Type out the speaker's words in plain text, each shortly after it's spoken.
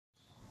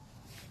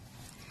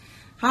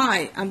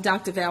Hi, I'm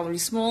Dr. Valerie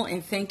Small,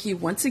 and thank you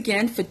once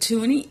again for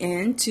tuning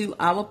in to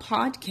our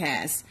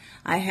podcast.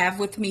 I have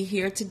with me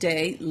here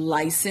today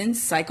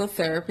licensed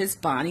psychotherapist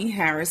Bonnie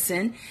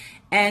Harrison,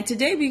 and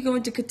today we're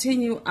going to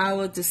continue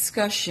our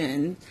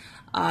discussion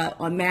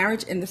on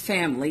marriage and the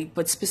family,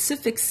 but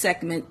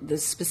the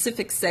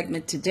specific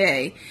segment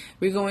today,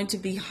 we're going to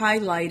be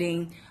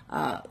highlighting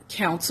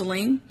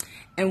counseling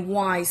and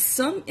why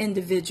some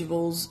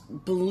individuals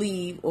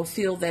believe or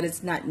feel that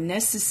it's not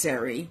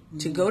necessary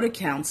to go to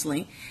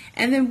counseling,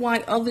 and then why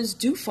others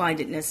do find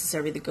it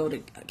necessary to go to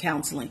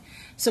counseling.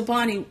 So,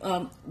 Bonnie,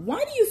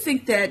 why do you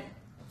think that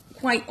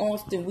quite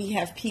often we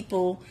have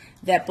people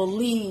that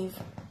believe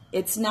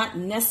it's not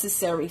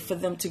necessary for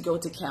them to go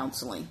to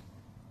counseling?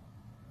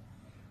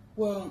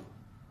 Well,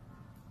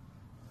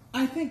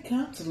 I think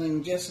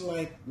counseling, just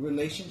like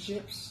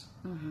relationships,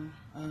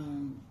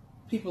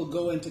 people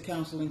go into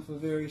counseling for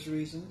various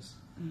reasons,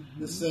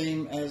 the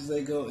same as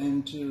they go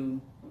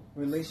into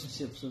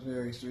relationships for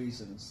various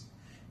reasons.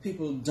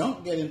 People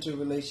don't get into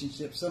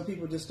relationships. Some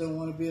people just don't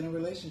want to be in a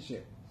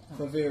relationship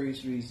for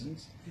various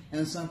reasons,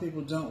 and some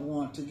people don't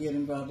want to get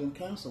involved in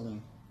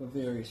counseling for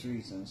various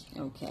reasons.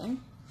 Okay.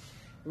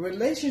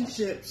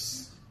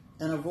 Relationships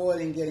and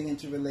avoiding getting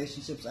into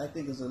relationships, I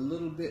think, is a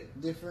little bit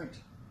different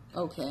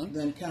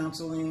than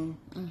counseling.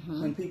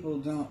 When people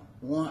don't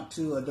want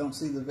to or don't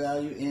see the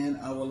value in,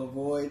 I will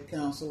avoid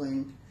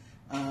counseling.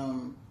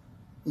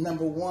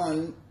 Number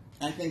one,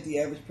 I think the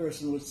average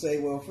person would say,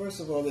 well,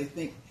 first of all, they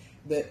think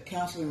that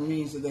counseling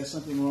means that there's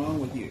something wrong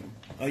with you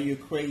or you're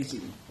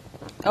crazy.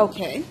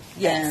 Okay.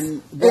 Yes.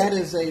 And that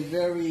is a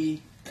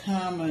very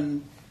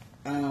common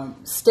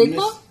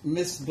stigma?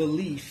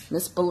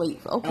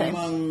 Misbelief. Okay.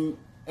 Among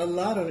a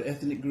lot of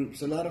ethnic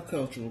groups, a lot of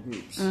cultural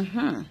groups.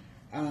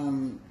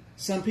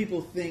 Some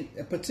people think,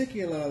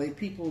 particularly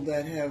people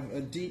that have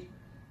a deep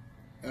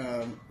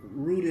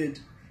rooted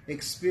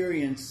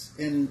experience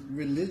in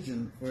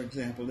religion, for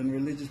example, in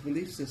religious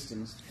belief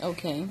systems.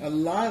 Okay. A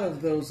lot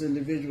of those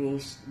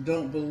individuals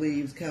don't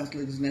believe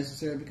counseling is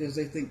necessary because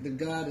they think that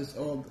God is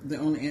the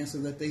only answer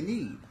that they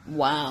need.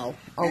 Wow.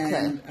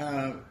 Okay.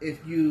 And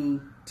if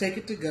you take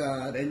it to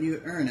God and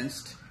you're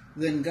earnest,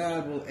 then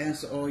God will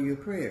answer all your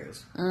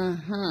prayers.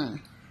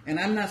 And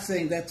I'm not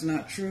saying that's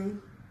not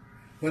true,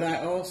 but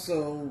I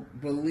also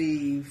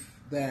believe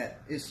that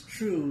it's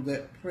true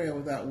that prayer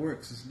without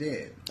works is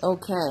dead.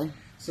 Okay.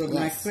 So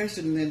my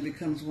question then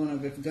becomes one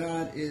of, if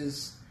God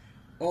is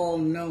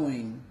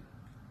all-knowing,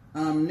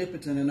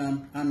 omnipotent,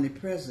 and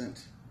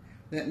omnipresent,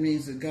 that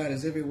means that God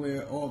is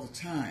everywhere all the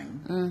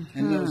time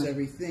and knows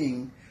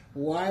everything.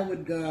 Why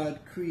would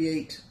God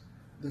create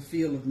the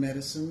field of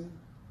medicine?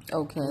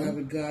 Okay. Why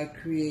would God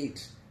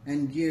create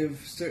and give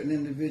certain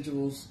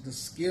individuals the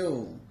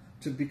skill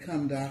to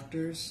become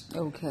doctors,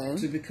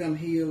 to become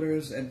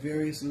healers at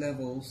various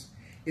levels,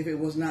 if it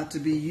was not to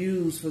be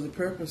used for the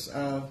purpose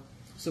of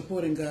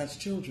supporting God's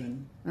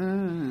children?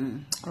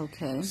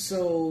 Okay.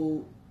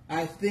 So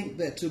I think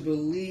that to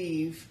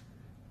believe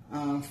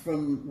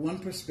from one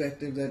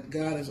perspective that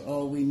God is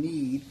all we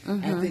need,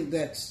 I think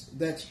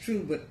that's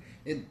true. But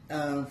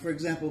for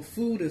example,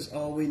 food is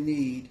all we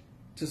need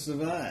to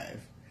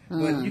survive.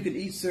 But you can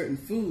eat certain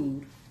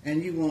food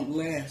and you won't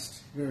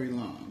last very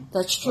long.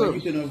 That's true. Or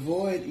you can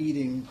avoid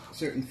eating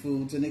certain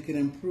foods and it can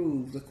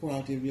improve the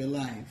quality of your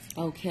life.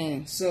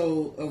 Okay.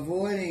 So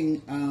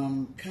avoiding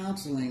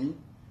counseling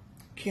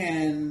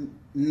can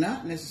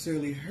not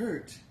necessarily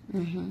hurt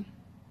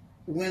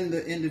when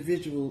the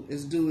individual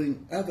is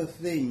doing other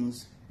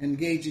things,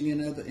 engaging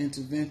in other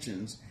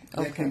interventions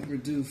that can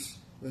produce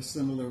a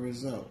similar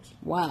result.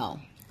 Wow.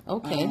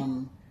 Okay.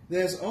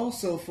 There's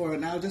also,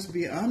 and I'll just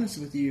be honest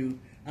with you,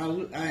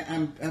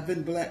 I've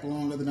been black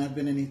longer than I've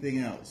been anything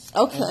else.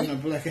 Okay. I've been a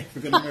black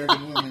African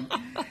American woman,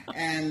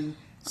 and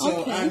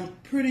so I'm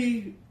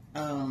pretty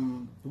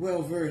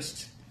well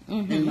versed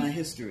in my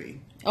history.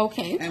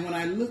 Okay. And when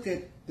I look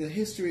at the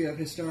history of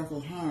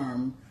historical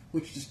harm,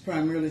 which is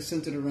primarily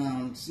centered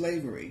around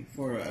slavery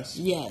for us.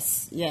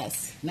 Yes.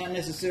 Not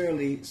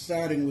necessarily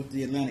starting with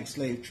the Atlantic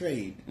slave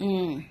trade.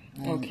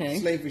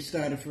 Slavery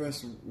started for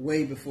us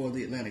way before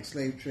the Atlantic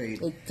slave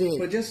trade. It did.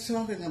 But just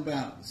talking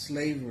about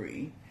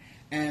slavery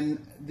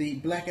and the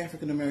black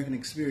African American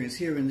experience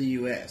here in the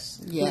U.S.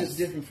 Yes. It's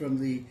different from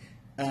the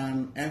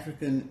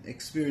African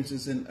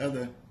experiences in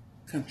other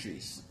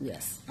countries.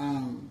 Yes.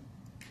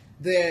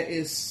 There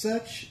is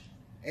such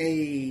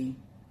a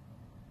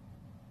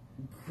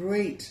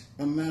great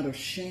amount of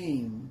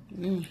shame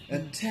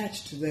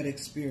attached to that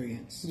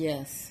experience.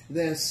 Yes.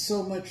 There's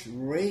so much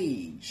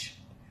rage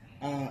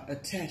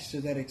attached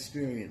to that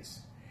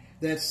experience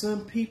that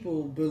some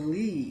people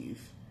believe,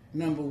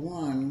 number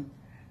one,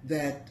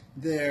 that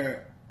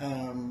there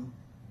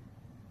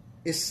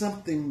is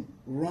something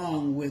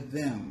wrong with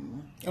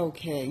them.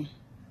 Okay.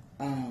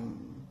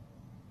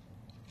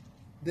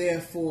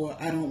 Therefore,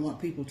 I don't want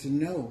people to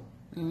know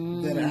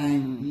that I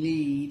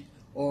need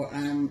or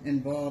I'm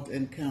involved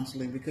in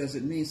counseling because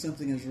it means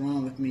something is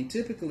wrong with me.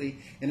 Typically,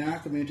 in our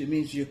community, it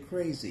means you're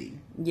crazy.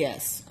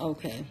 Yes,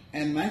 okay.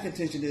 And my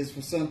contention is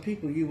for some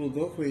people, you will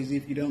go crazy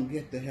if you don't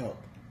get the help.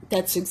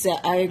 That's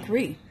I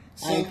agree.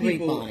 Some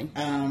people, Bonnie.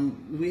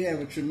 We have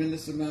a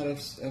tremendous amount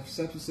of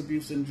substance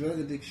abuse and drug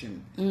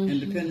addiction and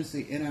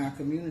dependency in our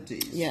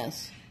communities.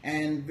 Yes.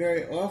 And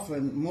very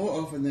often, more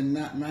often than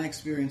not, my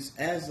experience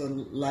as a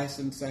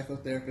licensed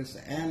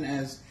psychotherapist and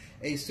as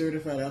a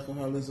certified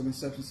alcoholism and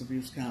substance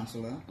abuse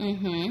counselor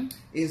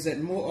is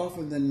that more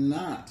often than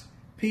not,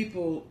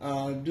 people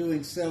are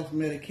doing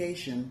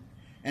self-medication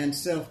and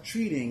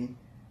self-treating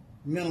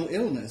mental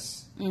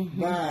illness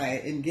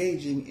by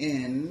engaging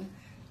in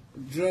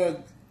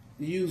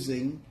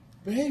drug-using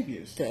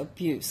behaviors. The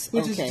abuse.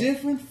 Which is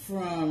different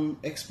from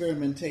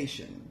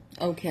experimentation.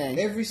 Okay.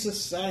 Every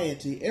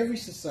society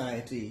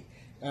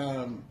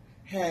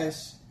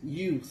has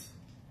youth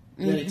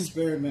that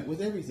experiment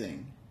with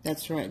everything.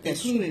 That's right.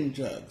 That's including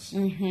drugs.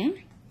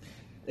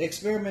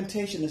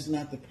 Experimentation is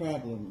not the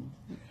problem.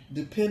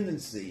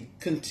 Dependency,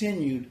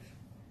 continued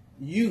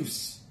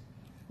use,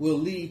 will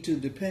lead to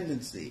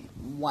dependency.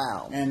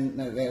 Wow. And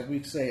as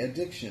we say,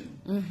 addiction.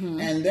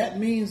 And that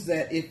means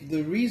that if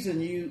the reason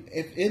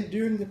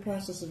during the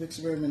process of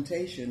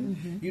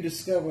experimentation, you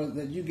discover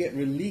that you get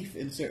relief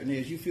in certain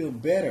areas, you feel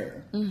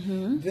better,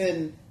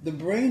 then the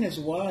brain is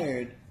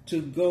wired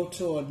to go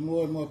toward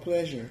more and more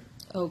pleasure.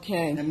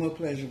 Okay. And more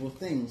pleasurable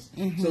things.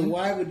 So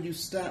why would you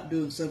stop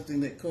doing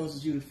something that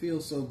causes you to feel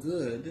so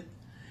good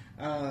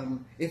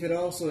if it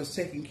also is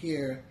taking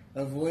care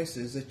of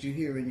voices that you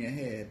hear in your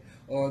head,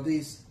 or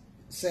these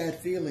sad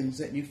feelings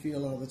that you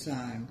feel all the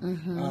time,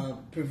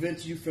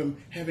 prevents you from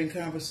having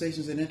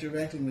conversations and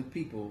interacting with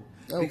people?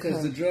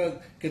 Because the drug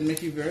can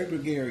make you very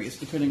gregarious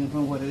depending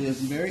upon what it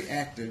is, and very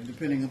active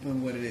depending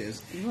upon what it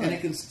is. Right. And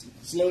it can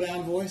slow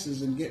down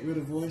voices and get rid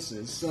of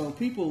voices. So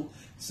people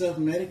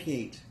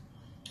self-medicate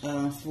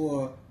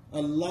for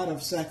a lot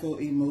of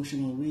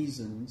psycho-emotional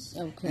reasons,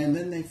 and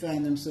then they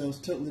find themselves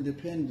totally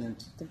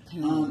dependent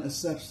on a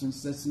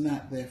substance that's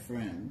not their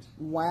friend.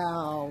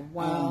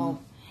 Wow.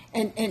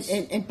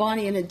 And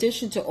Bonnie, in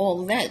addition to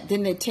all of that,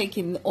 then they're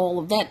taking all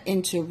of that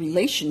into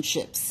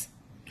relationships.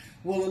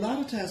 Well, a lot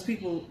of times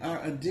people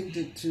are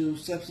addicted to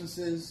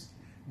substances,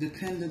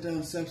 dependent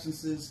on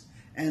substances,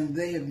 and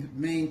they have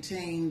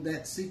maintained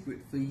that secret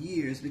for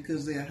years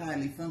because they are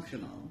highly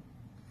functional.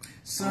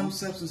 Some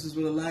substances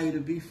will allow you to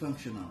be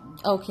functional.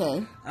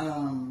 Okay.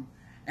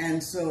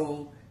 And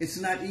so it's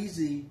not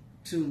easy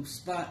to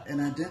spot and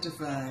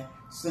identify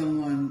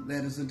someone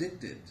that is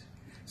addicted.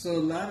 So a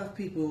lot of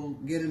people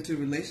get into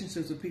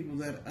relationships with people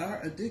that are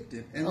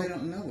addicted, and they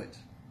don't know it.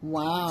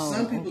 Wow.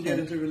 Some people get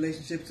into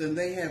relationships and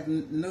they have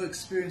no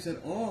experience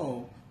at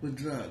all with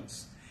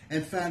drugs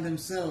and find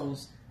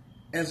themselves,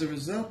 as a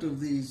result of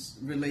these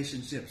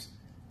relationships,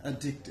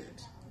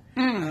 addicted.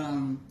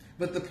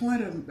 But the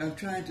point I'm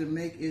trying to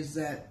make is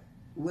that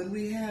when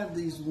we have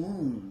these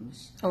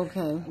wounds,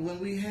 when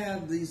we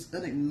have these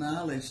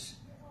unacknowledged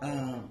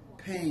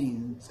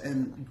pains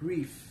and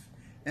grief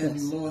and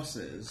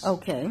losses,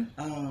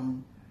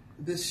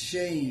 this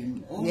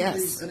shame, all of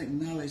these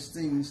unacknowledged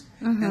things,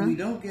 and we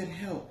don't get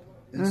help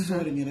in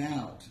sorting it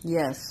out,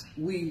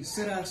 we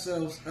set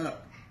ourselves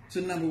up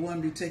to, number one,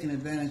 be taken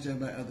advantage of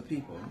by other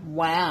people.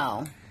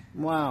 Wow.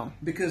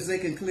 Because they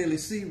can clearly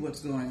see what's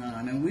going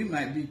on, and we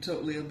might be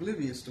totally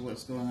oblivious to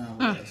what's going on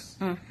with us.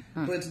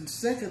 But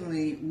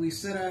secondly, we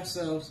set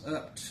ourselves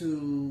up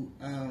to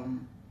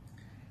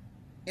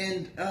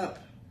end up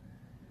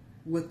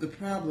with the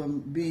problem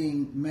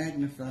being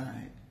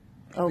magnified.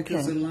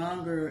 Because the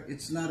longer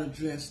it's not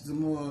addressed, the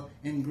more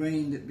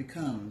ingrained it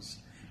becomes.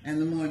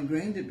 And the more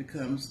ingrained it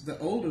becomes, the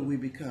older we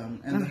become,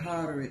 and the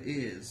harder it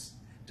is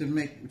to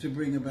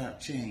bring about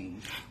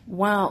change.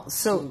 Wow.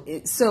 So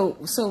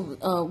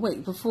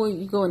wait, before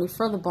you go any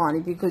further,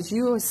 Bonnie, because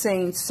you are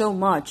saying so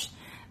much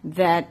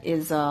that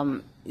is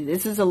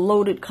this is a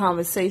loaded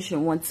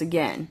conversation once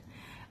again,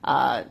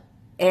 I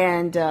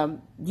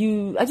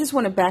just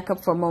want to back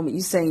up for a moment.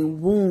 You're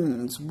saying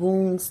wounds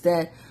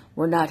that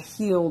were not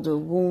healed, or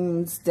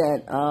wounds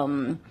that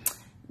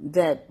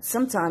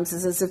sometimes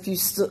is as if you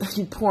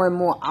pour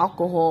more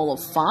alcohol or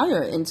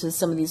fire into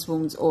some of these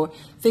wounds, or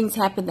things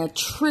happen that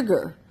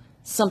trigger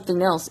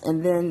something else,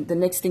 and then the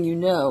next thing you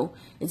know,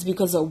 it's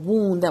because of a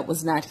wound that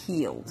was not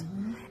healed.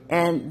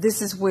 And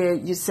this is where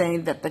you're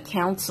saying that the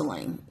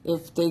counseling,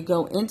 if they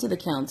go into the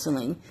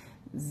counseling,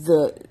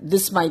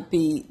 this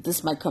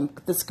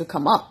could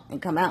come up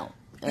and come out.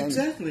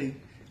 Exactly.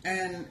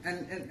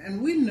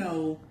 And we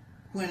know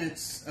when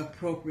it's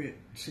appropriate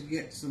to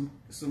get some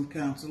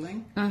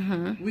counseling.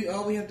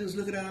 All we have to do is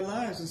look at our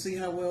lives and see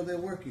how well they're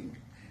working.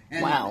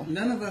 And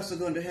none of us are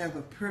going to have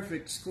a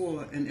perfect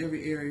score in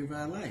every area of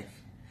our life.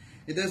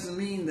 It doesn't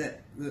mean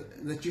that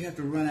you have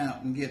to run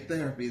out and get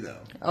therapy,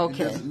 though. It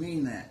doesn't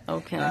mean that.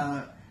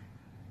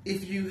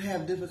 If you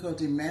have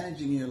difficulty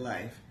managing your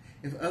life,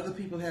 if other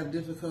people have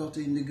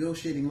difficulty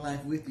negotiating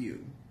life with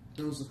you,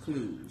 those are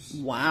clues.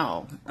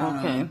 Wow.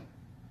 And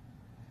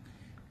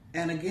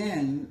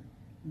again,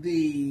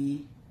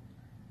 the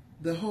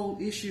the whole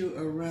issue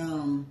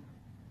around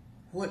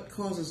what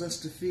causes us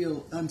to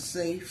feel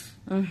unsafe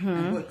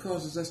and what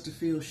causes us to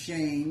feel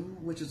shame,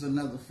 which is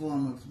another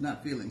form of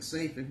not feeling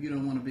safe. If you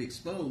don't want to be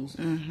exposed,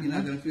 you're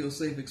not going to feel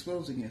safe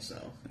exposing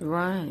yourself.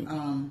 Right.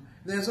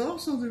 There's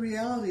also the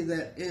reality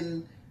that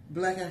in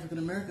Black African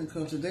American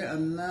culture, there are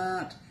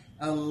not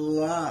a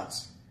lot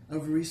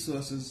of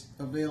resources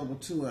available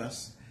to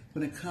us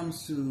when it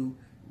comes to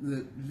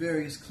the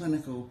various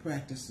clinical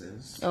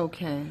practices.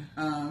 Okay.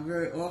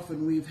 Very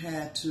often we've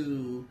had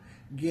to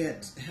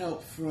get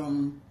help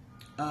from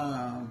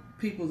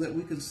people that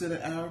we consider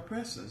our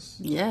oppressors.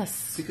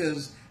 Yes.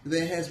 Because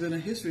there has been a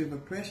history of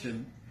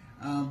oppression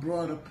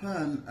brought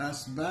upon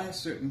us by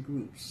certain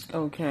groups.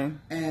 Okay.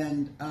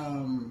 And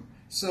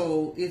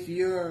so if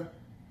your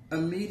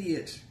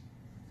immediate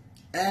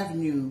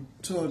avenue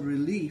toward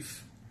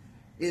relief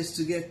is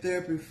to get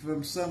therapy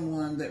from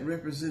someone that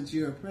represents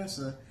your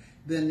oppressor,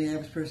 then the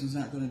average person's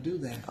not going to do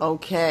that.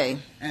 Okay.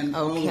 And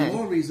all the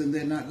more reason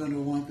they're not going to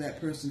want that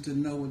person to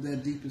know what their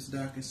deepest,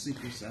 darkest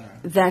secrets are.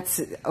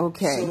 That's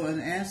okay. So an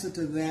answer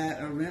to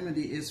that, a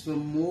remedy, is for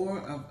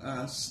more of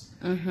us,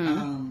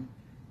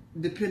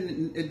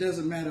 depending, it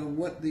doesn't matter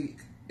what the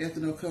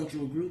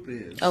ethnocultural group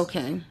is.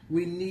 Okay.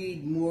 We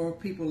need more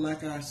people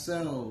like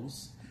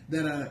ourselves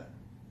that are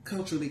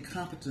culturally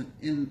competent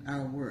in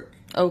our work.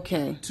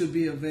 Okay. To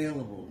be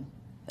available.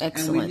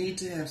 Excellent. And we need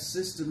to have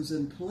systems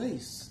in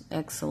place.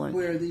 Excellent.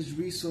 Where these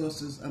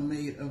resources are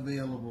made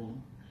available.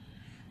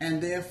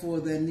 And therefore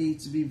there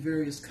needs to be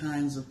various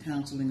kinds of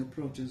counseling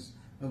approaches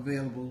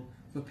available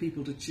for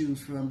people to choose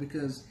from,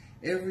 because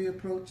every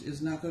approach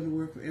is not going to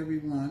work for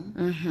everyone.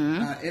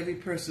 Every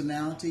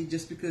personality,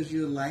 just because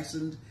you're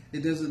licensed,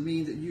 it doesn't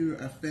mean that you're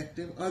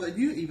effective or that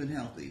you're even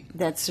healthy.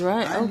 That's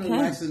right. I know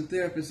licensed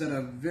therapists that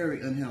are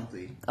very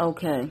unhealthy.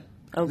 Okay.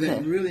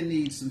 That really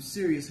need some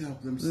serious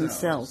help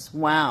themselves.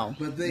 Wow.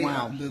 But they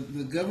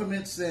the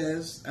government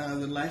says,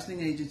 the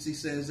licensing agency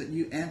says that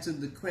you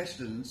answered the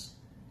questions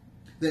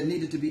that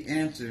needed to be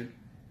answered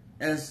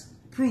as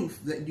proof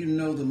that you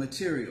know the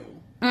material.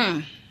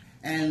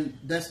 And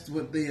that's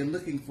what they are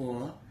looking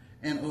for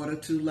in order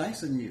to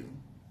license you.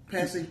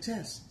 Passing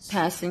tests.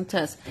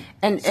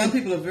 And some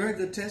people are very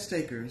good test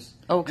takers.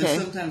 Okay.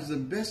 And sometimes the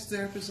best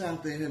therapists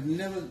out there have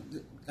never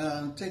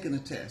taken a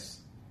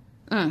test.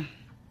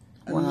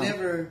 Wow.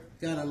 Never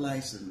got a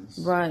license.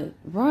 Right.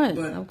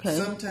 But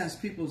sometimes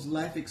people's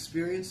life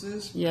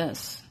experiences,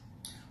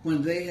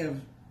 when they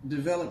have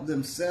developed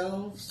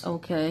themselves,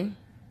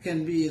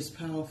 can be as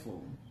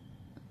powerful.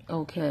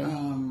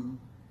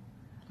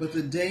 But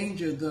the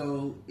danger,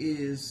 though,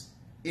 is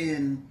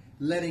in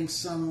letting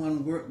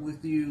someone work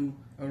with you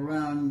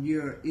around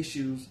your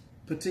issues,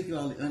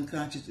 particularly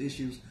unconscious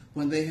issues,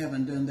 when they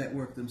haven't done that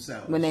work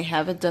themselves. When they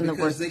haven't done the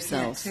work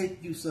themselves. Because they can't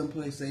take you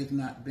someplace they've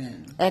not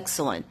been.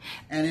 Excellent.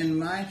 And in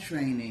my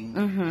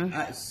training,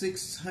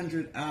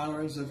 600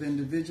 hours of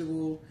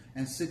individual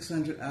and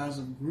 600 hours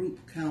of group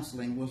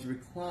counseling was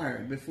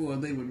required before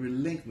they would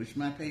relinquish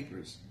my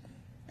papers.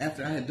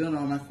 After I had done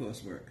all my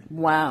coursework.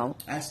 Wow.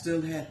 I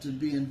still had to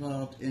be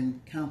involved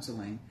in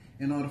counseling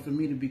in order for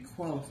me to be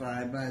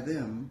qualified by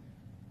them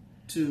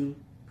to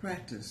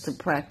practice.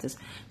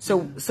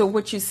 So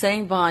what you're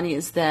saying, Bonnie,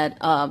 is that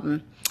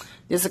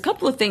there's a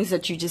couple of things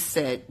that you just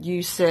said.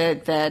 You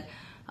said that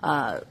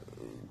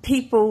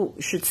people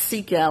should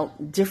seek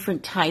out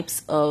different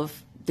types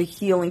of the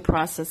healing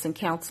process and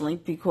counseling,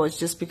 because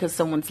just because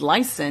someone's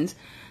licensed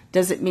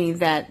doesn't mean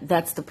that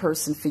that's the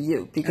person for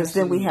you, because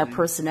Absolutely. Then we have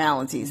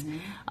personalities.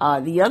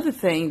 The other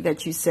thing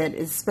that you said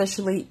is,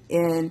 especially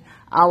in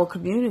our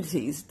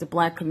communities, the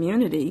Black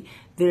community,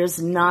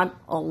 there's not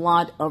a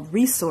lot of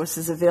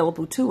resources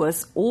available to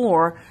us,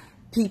 or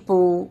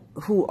people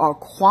who are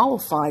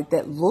qualified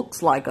that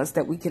looks like us,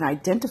 that we can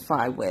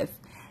identify with,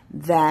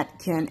 that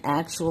can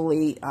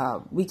actually,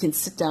 we can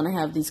sit down and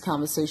have these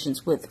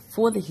conversations with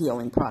for the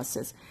healing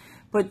process.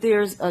 But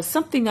there's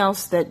something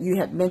else that you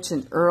had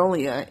mentioned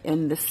earlier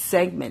in the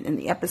segment, in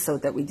the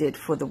episode that we did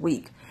for the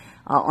week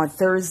on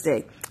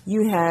Thursday.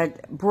 You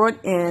had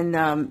brought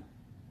in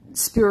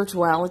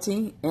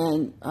spirituality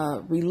and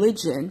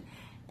religion,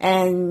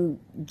 and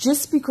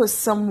just because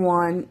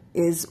someone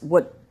is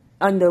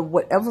under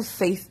whatever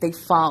faith they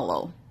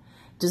follow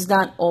does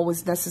not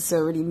always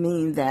necessarily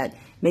mean that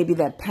maybe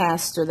that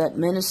pastor, that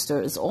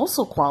minister is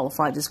also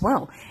qualified as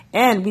well.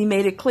 And we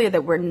made it clear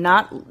that we're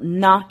not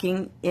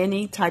knocking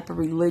any type of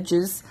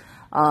religion,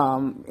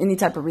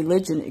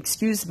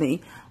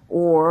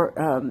 or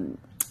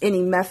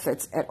any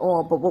methods at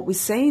all. But what we're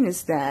saying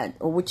is that,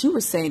 or what you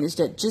were saying is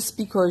that just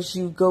because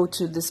you go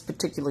to this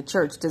particular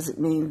church doesn't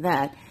mean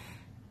that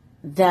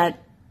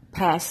that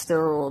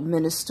pastor or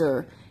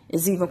minister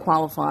is even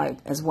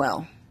qualified as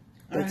well.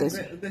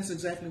 That's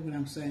exactly what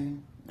I'm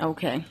saying.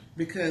 Okay.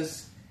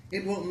 Because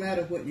it won't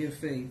matter what your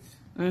faith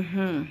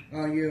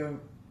or your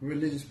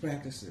religious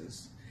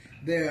practices.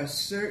 There are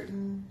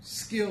certain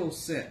skill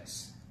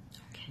sets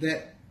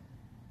that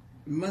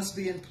must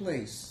be in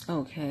place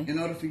in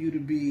order for you to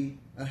be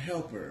a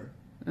helper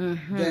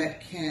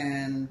that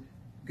can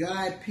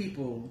guide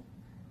people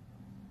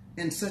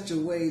in such a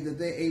way that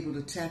they're able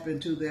to tap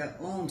into their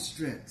own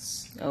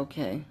strengths.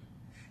 Okay.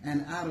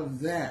 And out of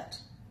that,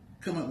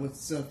 come up with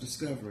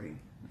self-discovery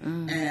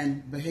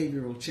and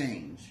behavioral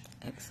change.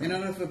 Excellent.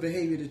 In order for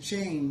behavior to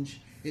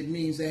change, it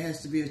means there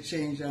has to be a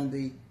change on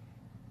the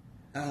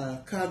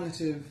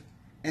cognitive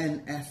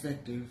and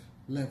affective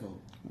level.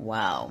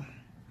 Wow.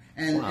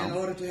 And in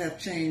order to have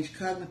change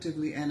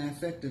cognitively and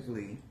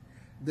affectively,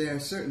 there are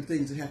certain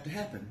things that have to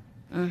happen.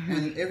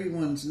 And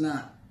everyone's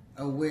not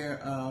aware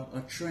of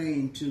or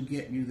trained to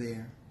get you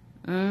there.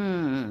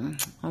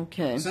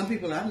 Okay. Some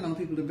people, I've known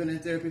people that have been in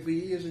therapy for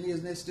years and years,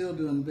 and they're still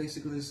doing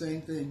basically the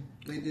same thing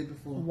they did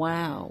before.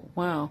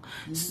 Wow.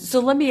 So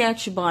let me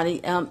ask you,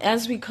 Bonnie,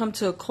 as we come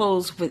to a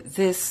close with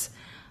this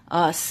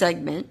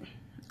segment,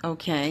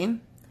 okay,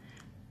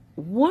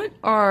 what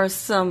are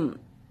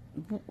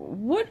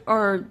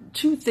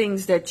two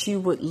things that you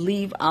would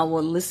leave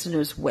our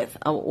listeners with,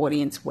 our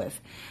audience with,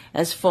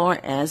 as far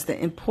as the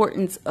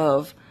importance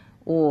of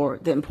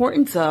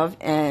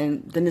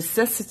and the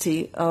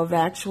necessity of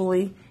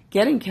actually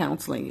getting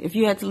counseling? If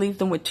you had to leave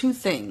them with two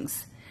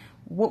things,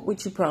 what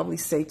would you probably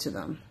say to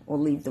them or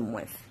leave them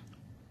with?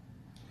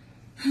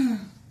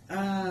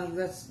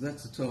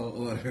 That's a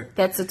tall order.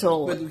 That's a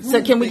tall order. But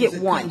So can we get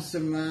that one? Comes to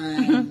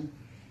mind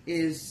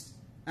is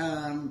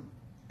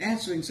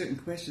answering certain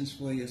questions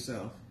for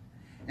yourself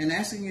and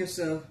asking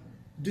yourself,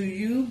 do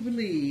you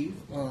believe,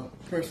 or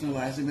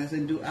personalizing that,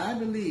 and do I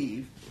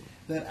believe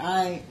that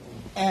I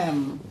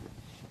am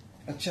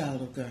a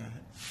child of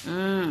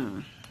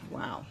God?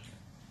 Wow.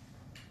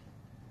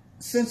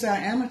 Since I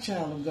am a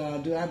child of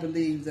God, do I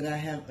believe that I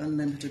have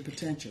unlimited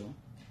potential?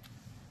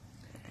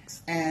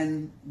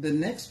 And the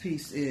next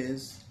piece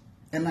is,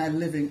 am I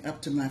living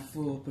up to my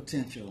full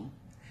potential?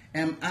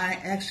 Am I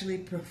actually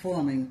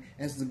performing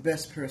as the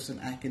best person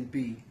I can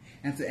be?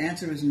 And if the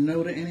answer is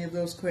no to any of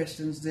those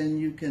questions, then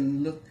you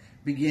can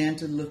begin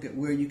to look at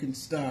where you can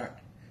start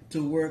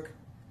to work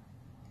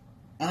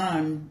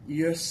on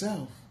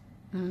yourself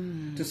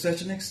to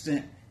such an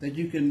extent that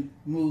you can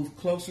move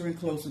closer and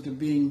closer to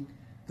being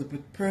the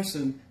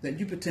person that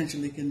you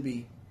potentially can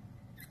be.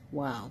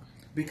 Wow.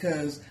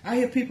 Because I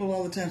hear people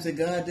all the time say,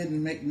 God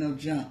didn't make no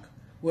junk.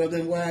 Well,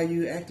 then why are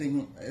you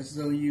acting as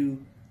though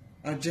you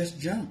are just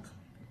junk?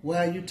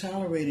 Why are you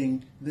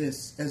tolerating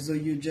this as though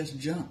you're just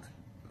junk?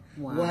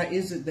 Wow. Why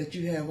is it that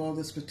you have all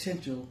this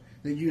potential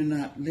that you're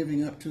not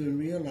living up to and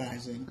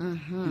realizing?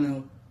 You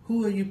know,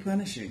 who are you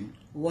punishing?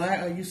 Why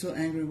are you so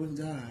angry with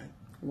God?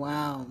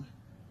 Wow.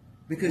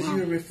 Because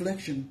you're a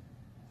reflection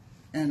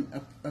and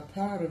a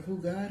part of who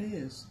God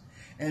is.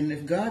 And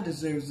if God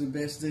deserves the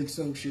best, then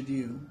so should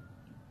you.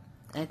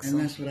 Excellent.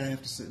 And that's what I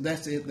have to say.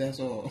 That's it.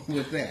 That's all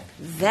with that.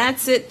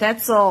 That's it.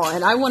 That's all.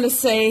 And I want to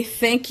say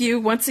thank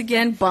you once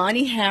again,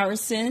 Bonnie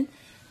Harrison,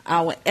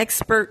 our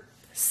expert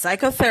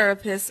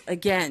psychotherapist,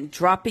 again,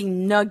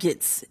 dropping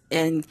nuggets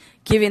and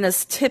giving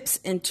us tips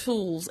and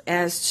tools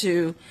as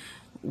to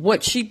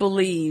what she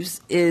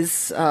believes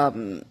is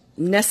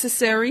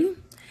necessary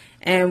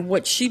and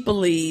what she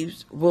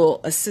believes will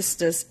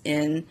assist us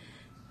in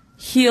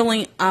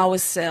healing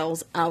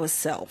ourselves.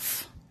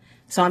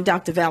 So I'm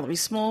Dr. Valerie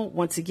Small,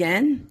 once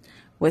again,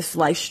 with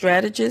Life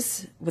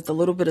Strategist, with a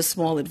little bit of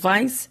small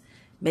advice,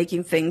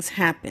 making things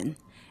happen.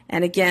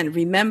 And again,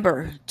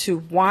 remember to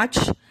watch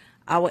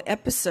our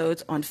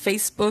episodes on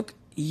Facebook,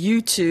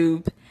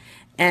 YouTube,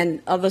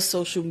 and other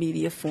social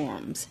media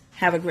forums.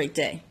 Have a great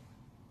day.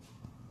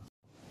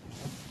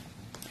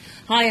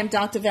 Hi, I'm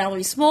Dr.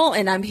 Valerie Small,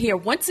 and I'm here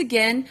once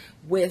again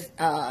with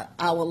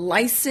our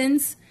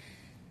licensed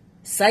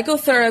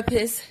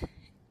psychotherapist,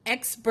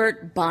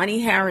 expert Bonnie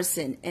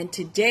Harrison. And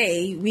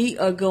today we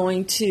are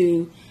going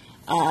to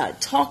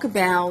talk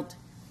about,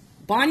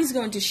 Bonnie's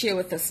going to share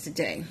with us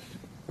today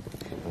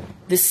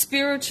the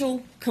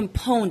spiritual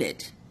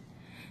component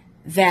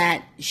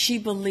that she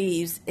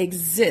believes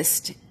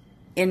exists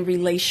in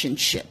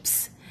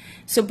relationships.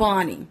 So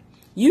Bonnie,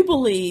 you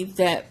believe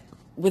that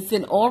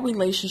within all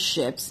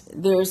relationships,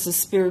 there's a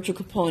spiritual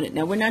component.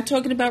 Now, we're not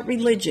talking about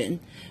religion.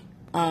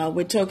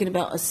 We're talking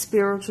about a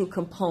spiritual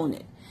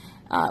component.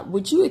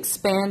 Would you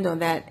expand on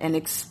that and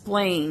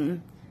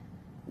explain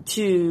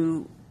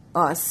to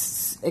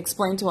us,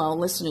 explain to our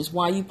listeners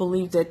why you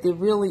believe that there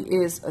really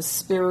is a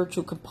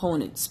spiritual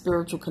component,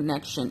 spiritual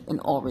connection in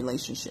all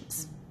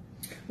relationships?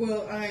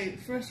 Well, I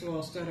first of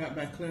all start out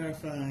by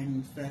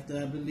clarifying the fact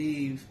that I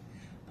believe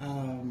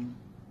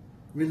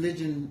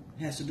religion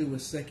has to do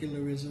with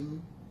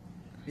secularism.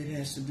 It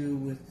has to do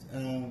with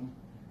a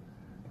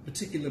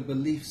particular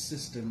belief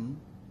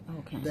system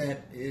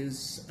that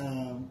is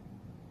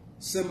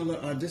similar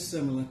or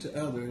dissimilar to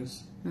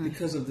others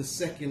because of the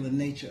secular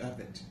nature of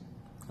it.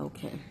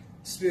 Okay.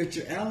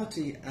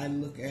 Spirituality, I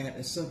look at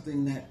as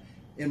something that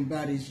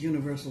embodies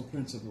universal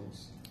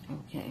principles.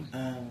 Okay.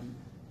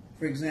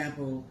 For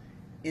example,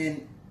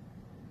 in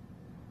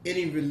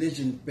any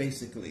religion,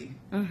 basically,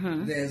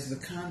 there's the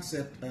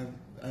concept of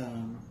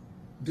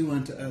do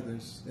unto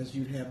others as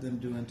you'd have them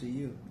do unto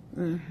you.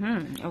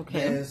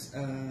 Okay. There's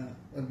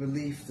a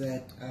belief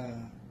that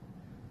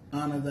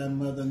honor thy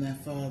mother and thy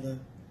father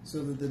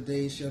so that the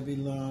days shall be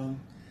long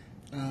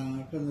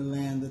from the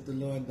land that the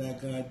Lord thy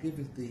God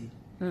giveth thee.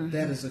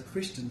 That is a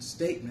Christian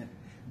statement,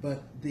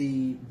 but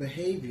the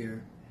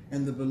behavior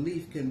and the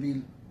belief can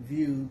be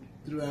viewed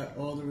throughout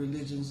all the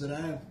religions that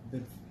I've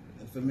been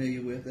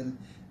familiar with, and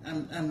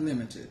I'm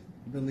limited,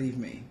 believe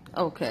me.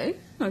 Okay.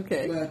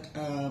 But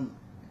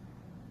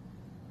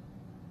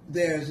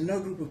there's no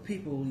group of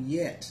people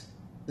yet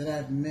that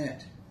I've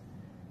met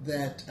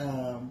that,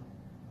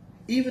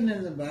 even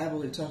in the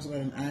Bible, it talks about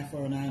an eye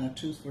for an eye and a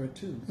tooth for a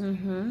tooth.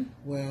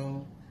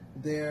 Well,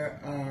 there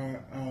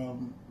are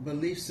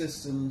belief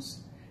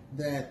systems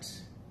that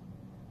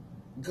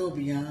go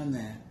beyond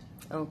that.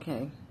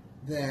 Okay.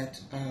 That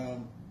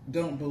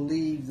don't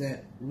believe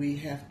that we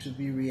have to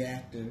be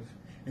reactive,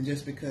 and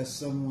just because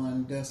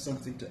someone does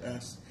something to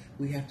us,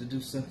 we have to do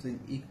something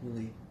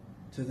equally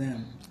to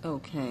them.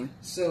 Okay.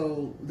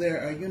 So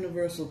there are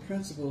universal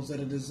principles that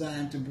are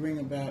designed to bring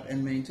about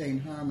and maintain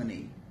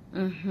harmony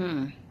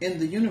in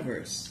the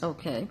universe.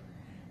 Okay.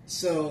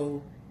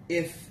 So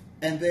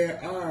there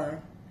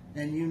are,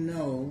 and you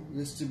know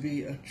this to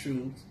be a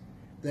truth,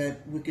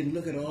 that we can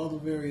look at all the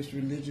various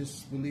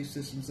religious belief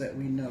systems that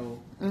we know,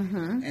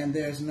 and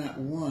there's not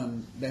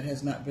one that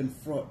has not been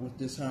fraught with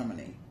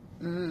disharmony.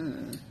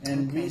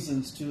 And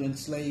reasons to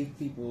enslave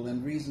people,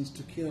 and reasons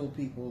to kill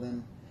people,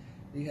 and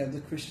you have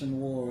the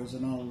Christian wars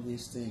and all of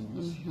these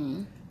things.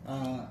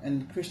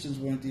 And Christians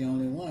weren't the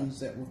only ones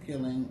that were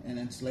killing and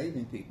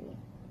enslaving people.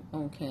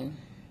 Okay.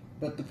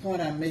 But the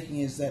point I'm making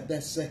is that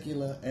that's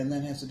secular, and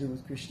that has to do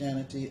with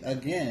Christianity.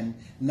 Again,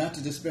 not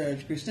to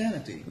disparage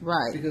Christianity.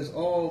 Right. Because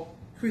all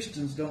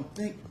Christians don't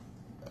think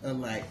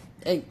alike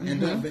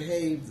and don't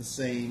behave the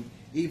same,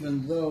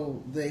 even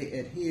though they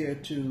adhere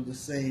to the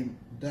same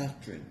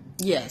doctrine.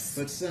 Yes.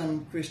 But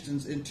some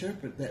Christians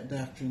interpret that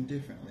doctrine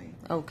differently.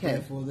 Okay.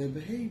 Therefore, they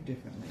behave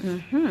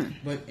differently.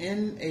 But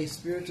in a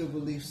spiritual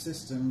belief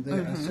system,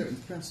 there are certain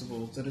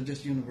principles that are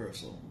just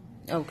universal.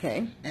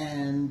 Okay.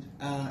 And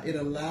it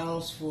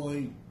allows for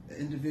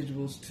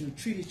individuals to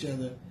treat each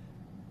other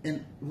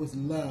with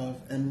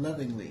love and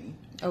lovingly.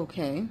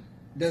 Okay.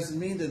 Doesn't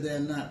mean that they're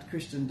not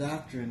Christian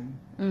doctrine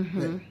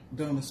that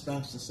don't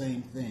espouse the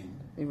same thing.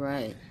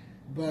 Right.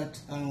 But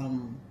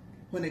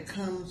when it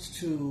comes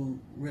to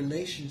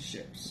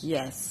relationships,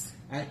 Yes.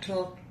 I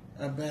talked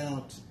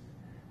about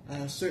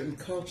certain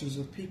cultures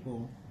of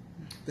people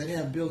that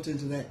have built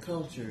into that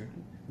culture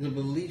the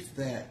belief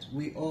that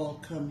we all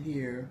come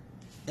here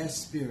as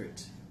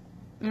spirit.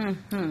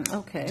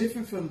 Okay.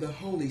 Different from the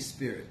Holy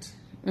Spirit.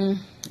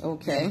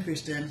 Okay. In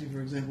Christianity,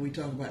 for example, we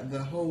talk about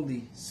the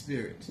Holy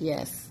Spirit.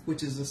 Yes.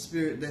 Which is a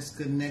spirit that's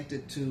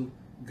connected to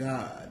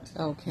God.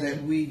 Okay.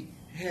 That we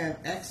have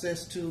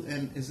access to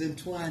and is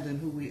entwined in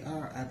who we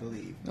are, I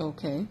believe.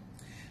 Okay.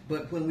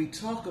 But when we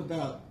talk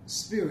about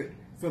spirit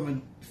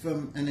from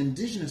an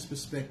indigenous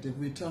perspective,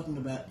 we're talking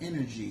about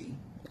energy.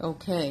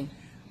 Okay.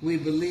 We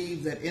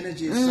believe that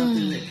energy is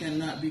something that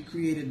cannot be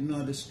created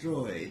nor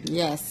destroyed.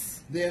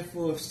 Yes.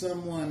 Therefore, if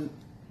someone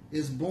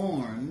is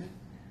born,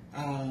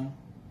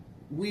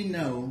 we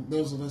know,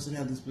 those of us that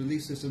have this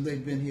belief system,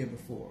 they've been here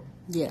before.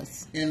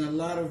 Yes. In a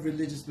lot of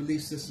religious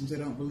belief systems, they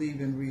don't believe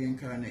in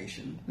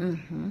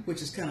reincarnation,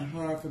 which is kind of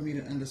hard for me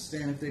to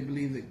understand if they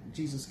believe that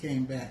Jesus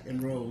came back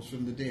and rose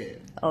from the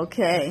dead.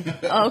 Okay.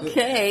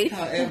 Okay.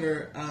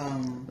 However,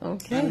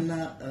 I'm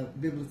not a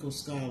biblical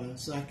scholar,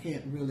 so I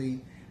can't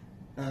really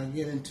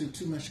get into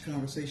too much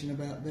conversation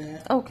about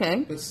that.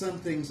 Okay. But some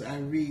things I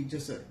read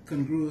just are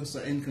congruous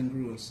or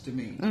incongruous to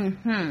me.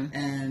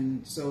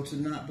 And so to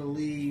not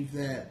believe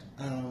that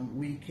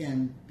we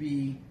can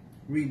be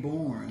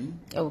reborn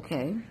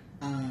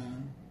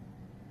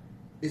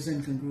is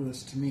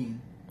incongruous to me.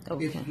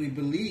 Okay. If we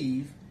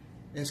believe,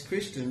 as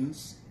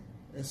Christians,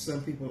 as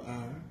some people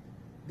are,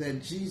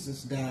 that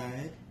Jesus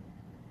died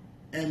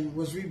and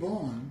was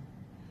reborn.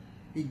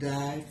 He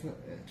died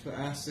for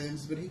our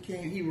sins, but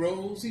he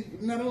rose.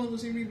 Not only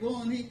was he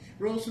reborn, he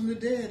rose from the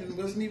dead and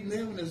wasn't even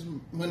there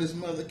when his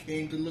mother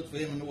came to look for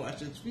him and to wash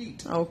his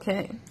feet.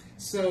 Okay.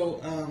 So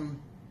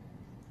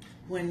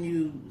when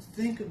you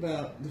think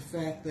about the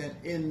fact that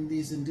in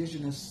these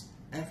indigenous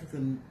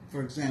African,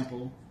 for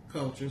example,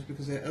 cultures,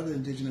 because there are other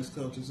indigenous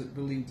cultures that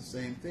believe the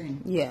same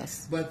thing.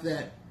 Yes. But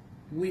that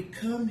we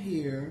come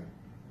here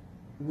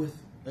with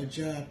a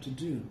job to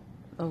do.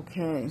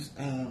 Okay.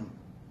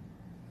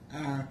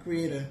 Our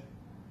Creator,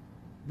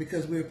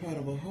 because we're part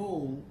of a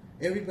whole,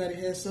 everybody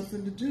has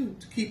something to do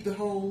to keep the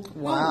whole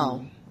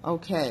whole.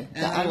 Okay.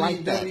 And I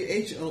like that.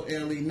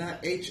 WHOLE,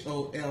 not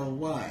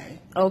HOLY.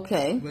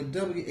 Okay. But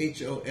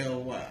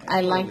WHOLY.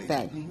 I like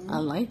that. I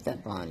like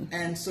that, Bonnie.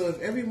 And so if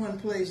everyone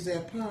plays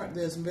their part,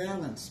 there's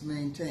balance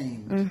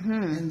maintained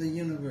in the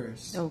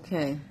universe.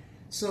 Okay.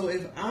 So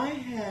if I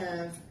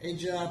have a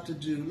job to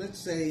do, let's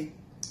say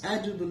I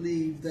do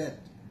believe that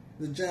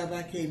the job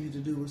I came here to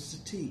do was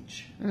to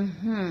teach,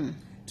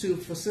 to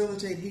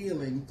facilitate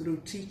healing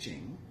through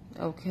teaching.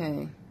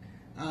 Okay.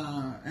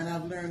 And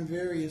I've learned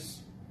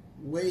various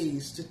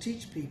ways to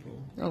teach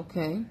people.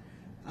 Okay.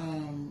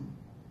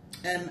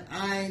 And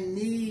I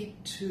need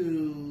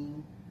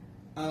to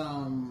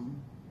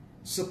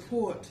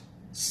support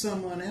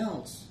someone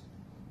else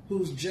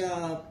whose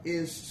job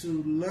is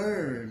to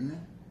learn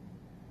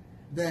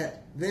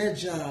that their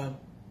job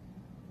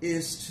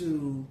is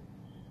to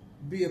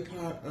be a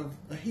part of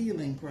a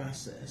healing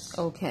process.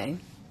 Okay.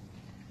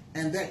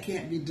 And that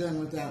can't be done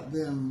without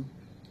them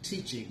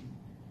teaching.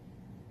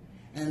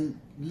 And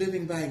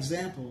living by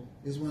example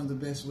is one of the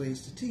best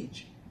ways to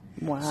teach.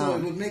 Wow. So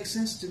it would make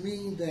sense to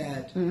me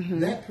that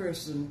that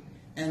person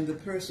and the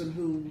person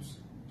whose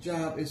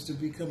job is to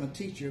become a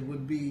teacher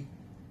would be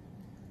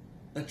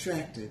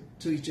attracted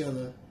to each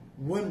other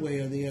one way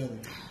or the other.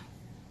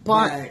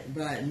 By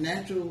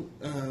natural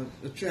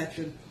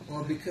attraction,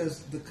 or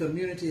because the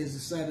community has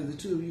decided the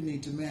two of you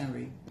need to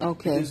marry.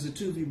 Okay. Because the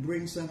two of you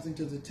bring something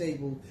to the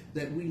table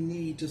that we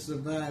need to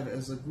survive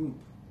as a group.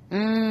 Okay.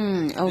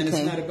 And it's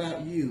not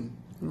about you.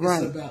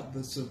 Right. It's about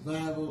the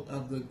survival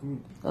of the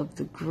group. Of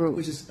the group.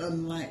 Which is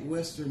unlike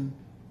Western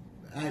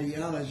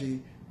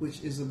ideology,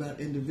 which is about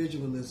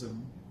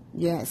individualism.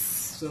 Yes.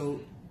 So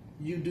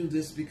you do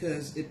this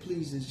because it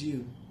pleases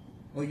you,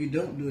 or you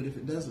don't do it if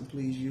it doesn't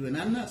please you. And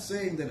I'm not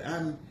saying that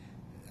I'm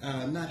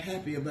not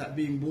happy about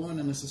being born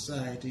in a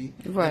society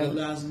that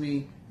allows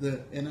me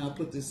and I'll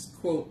put this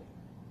quote,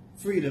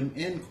 freedom,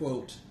 end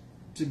quote,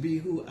 to be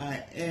who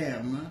I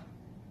am,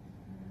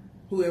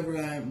 whoever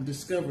I'm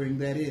discovering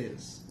that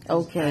is.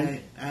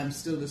 Okay. I'm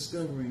still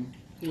discovering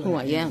who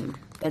I am.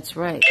 That's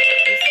right.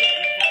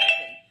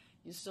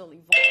 You're still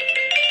evolving.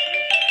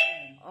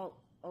 Oh,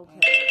 okay.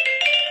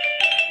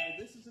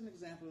 This is an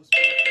example of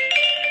spirituality.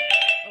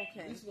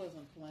 Okay. This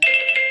wasn't planned.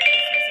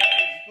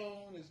 The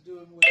phone is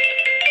doing what it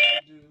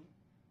wants to do,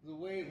 the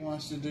way it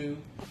wants to do,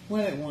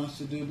 when it wants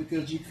to do,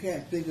 because you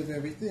can't think of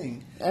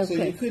everything. Okay.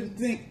 So you couldn't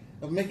think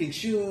of making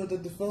sure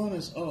that the phone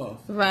is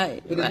off.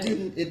 Right. But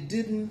it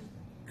didn't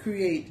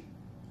create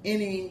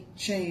any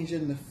change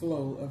in the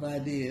flow of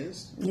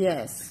ideas.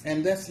 Yes.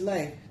 And that's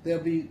life.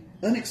 There'll be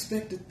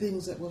unexpected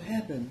things that will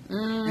happen.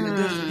 And it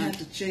doesn't have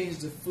to change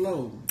the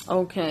flow.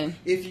 Okay.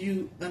 If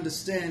you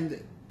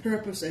understand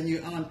purpose and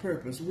you're on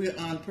purpose. We're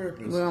on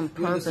purpose. We're on We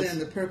purpose.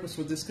 understand the purpose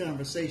for this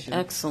conversation.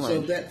 Excellent.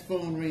 So that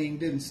phone ring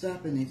didn't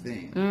stop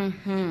anything.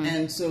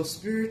 And so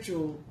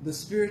the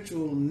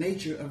spiritual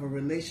nature of a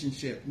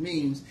relationship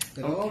means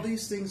that all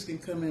these things can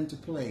come into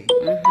play.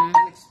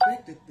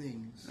 Unexpected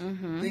things.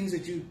 Things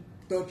that you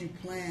thought you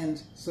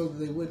planned so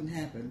that they wouldn't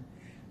happen.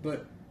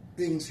 But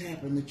things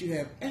happen that you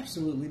have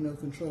absolutely no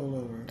control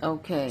over.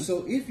 Okay.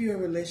 So if your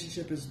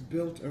relationship is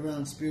built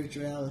around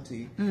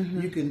spirituality,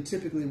 you can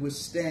typically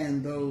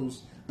withstand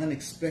those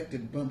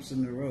unexpected bumps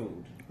in the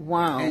road.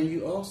 Wow. And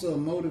you also are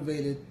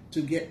motivated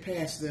to get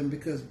past them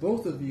because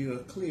both of you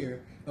are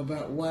clear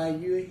about why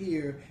you're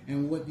here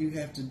and what you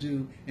have to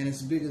do, and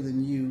it's bigger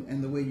than you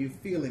and the way you're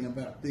feeling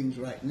about things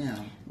right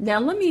now. Now,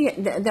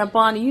 now,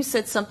 Bonnie, you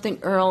said something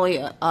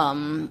earlier.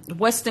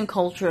 Western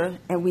culture,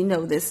 and we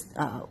know this,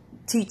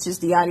 teaches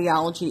the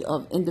ideology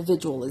of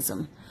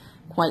individualism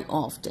quite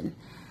often.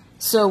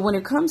 So when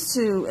it comes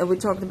to, and we're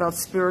talking about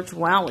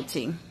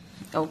spirituality,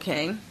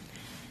 okay,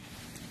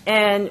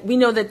 and we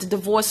know that the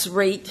divorce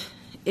rate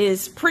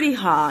is pretty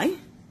high,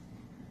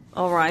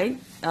 all right?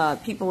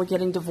 People are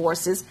getting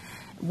divorces,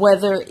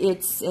 whether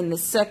it's in the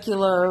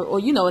secular or,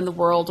 in the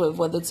world, or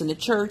whether it's in the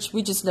church.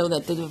 We just know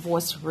that the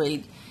divorce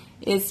rate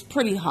is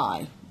pretty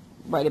high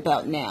right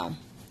about now,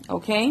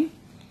 okay?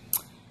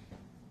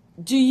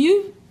 Do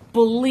you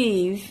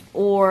believe,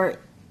 or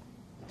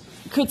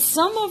could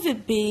some of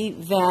it be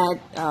that,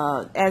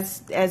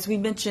 as we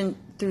mentioned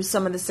through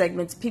some of the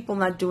segments, people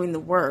not doing the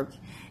work,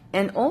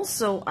 and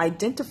also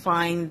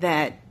identifying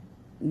that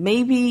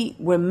maybe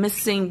we're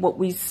missing what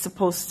we're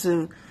supposed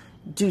to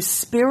do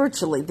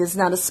spiritually? There's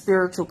not a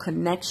spiritual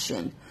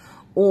connection,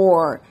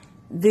 or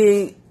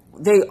they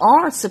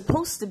are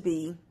supposed to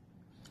be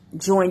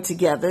joined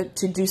together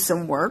to do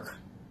some work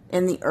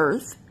in the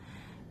earth,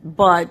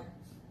 but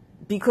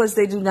because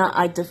they do not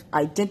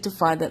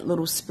identify that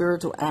little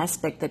spiritual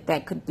aspect,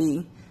 that could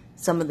be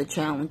some of the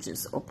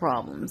challenges or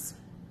problems.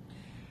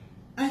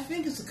 I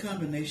think it's a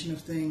combination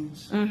of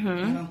things. I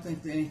don't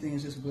think that anything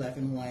is just black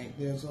and white.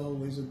 There's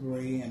always a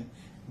gray and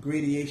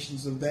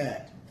gradations of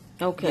that.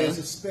 Okay. There's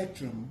a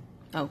spectrum.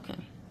 Okay.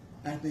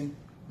 I think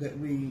that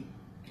we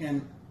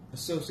can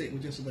associate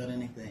with just about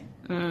anything.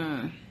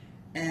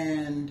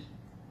 And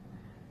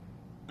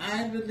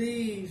I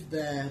believe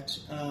that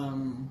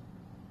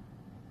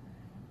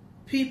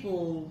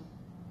people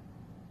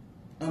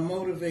are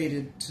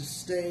motivated to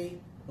stay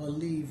or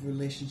leave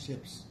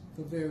relationships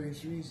for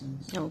various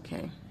reasons.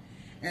 Okay.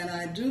 And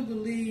I do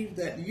believe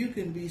that you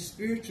can be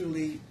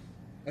spiritually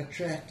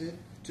attracted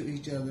to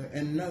each other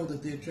and know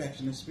that the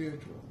attraction is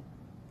spiritual.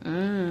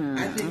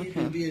 I think you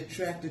can be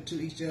attracted to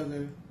each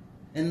other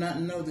and not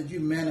know that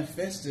you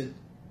manifested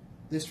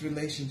this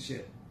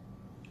relationship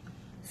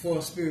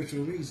for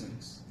spiritual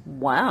reasons.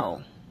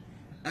 Wow.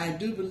 I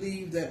do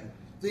believe that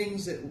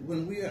things that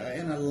when we are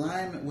in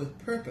alignment with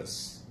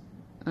purpose,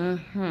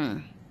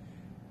 then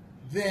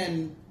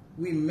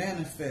we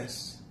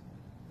manifest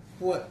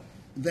what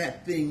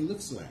that thing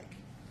looks like.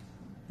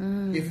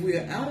 If we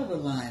are out of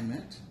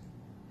alignment,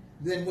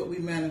 then what we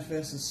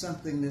manifest is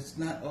something that's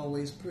not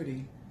always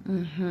pretty.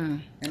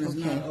 And it's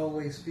not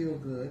always feel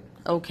good.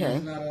 Okay. And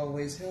it's not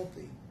always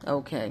healthy.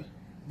 Okay.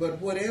 But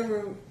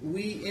whatever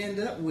we end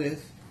up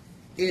with,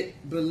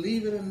 it,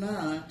 believe it or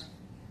not,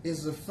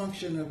 is a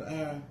function of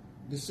our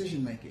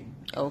decision making.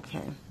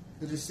 Okay.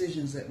 The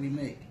decisions that we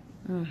make,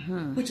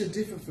 which are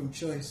different from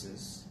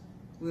choices.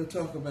 We'll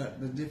talk about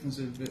the difference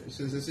of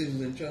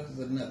decisions and choices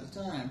at another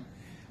time.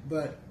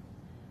 But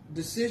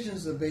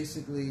decisions are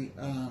basically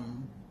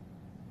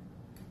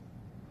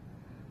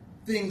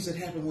things that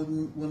happen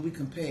when we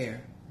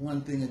compare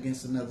one thing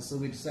against another. So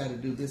we decide to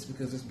do this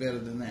because it's better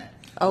than that.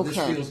 Okay.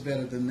 This feels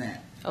better than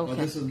that. Okay. Or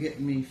this will get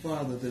me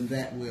farther than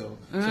that will.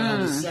 So I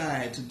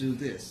decide to do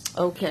this.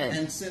 Okay.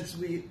 And since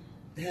we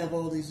have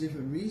all these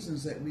different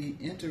reasons that we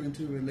enter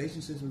into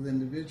relationships with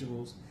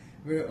individuals,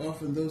 very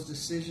often those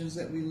decisions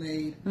that we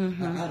made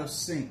are out of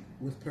sync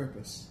with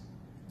purpose.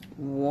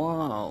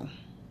 Wow.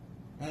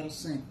 Out of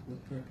sync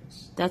with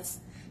purpose. That's...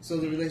 So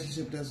the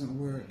relationship doesn't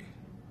work.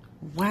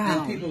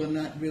 Wow. And people are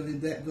not really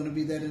going to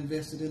be that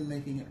invested in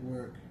making it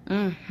work.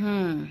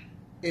 Mm-hmm.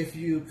 If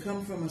you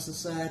come from a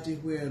society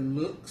where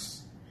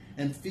looks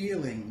and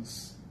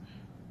feelings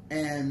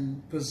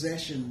and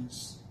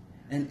possessions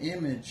and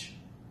image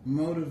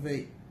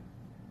motivate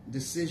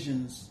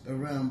decisions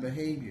around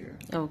behavior,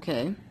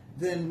 Okay.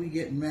 then we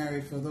get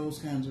married for those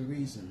kinds of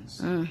reasons.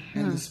 And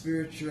the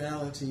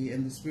spirituality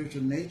and the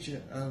spiritual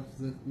nature of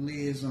the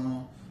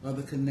liaison or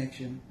the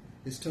connection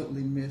is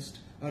totally missed,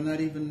 or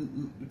not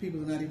even,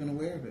 people are not even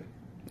aware of it.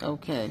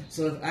 Okay.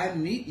 So if I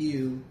meet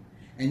you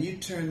and you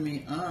turn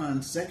me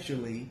on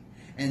sexually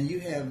and you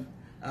have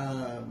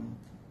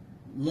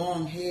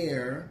long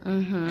hair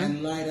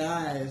and light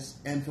eyes,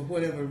 and for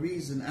whatever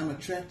reason I'm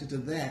attracted to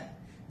that,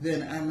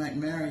 then I might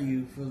marry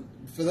you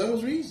for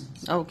those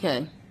reasons.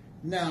 Okay.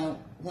 Now,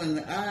 when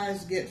the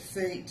eyes get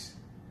faint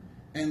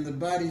and the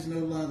body's no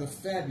longer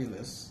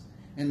fabulous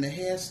and the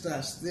hair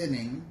starts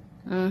thinning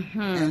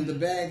and the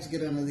bags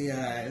get under the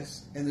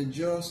eyes and the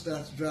jaw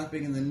starts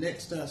dropping and the neck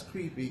starts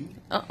creeping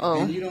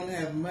and you don't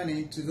have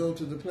money to go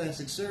to the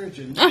plastic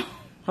surgeon,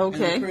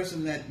 Okay. and the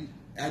person that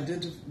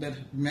that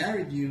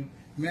married you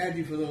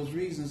for those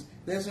reasons,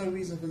 there's no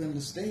reason for them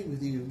to stay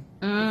with you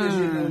because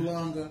you're no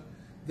longer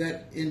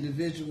that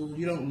individual.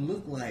 You don't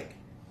look like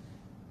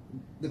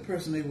the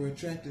person they were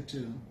attracted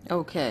to.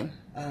 Okay.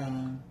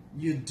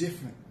 You're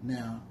different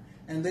now.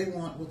 And they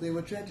want what they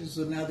were attracted to.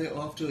 So now they're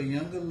off to a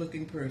younger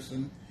looking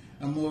person,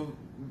 a more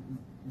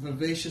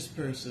vivacious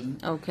person,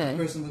 Okay. a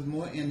person with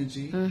more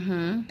energy.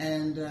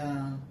 And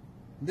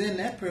then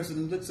that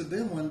person looks at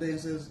them one day and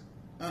says,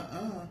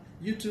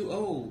 you're too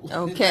old.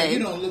 Okay. You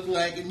don't look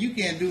like, and you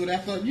can't do what I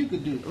thought you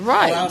could do.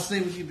 Right. So I'll stay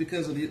with you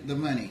because of the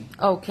money.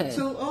 Okay.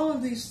 So all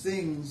of these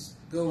things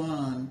go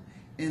on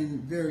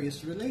in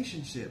various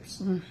relationships.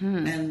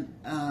 And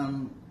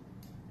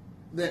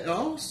that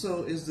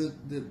also is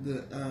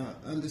the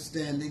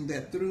understanding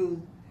that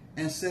through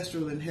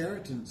ancestral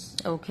inheritance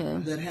Okay.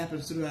 that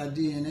happens through our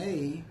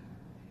DNA,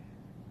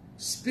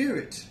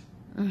 spirit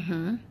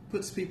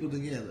puts people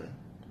together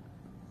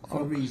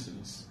for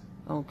reasons.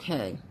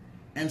 Okay.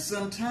 And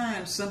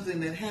sometimes something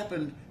that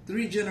happened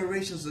 3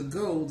 generations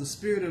ago, the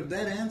spirit of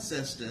that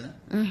ancestor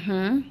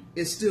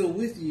is still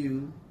with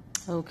you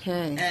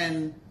Okay.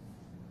 and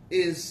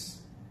is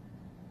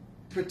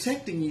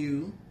protecting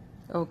you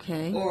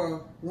Okay.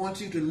 or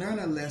wants you to learn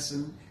a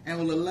lesson and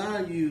will allow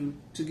you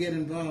to get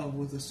involved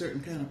with a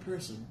certain kind of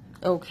person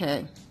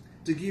Okay.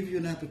 to give you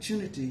an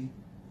opportunity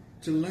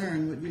to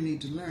learn what you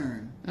need to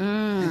learn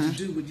and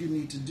to do what you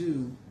need to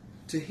do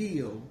to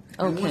heal.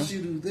 And Okay. once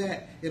you do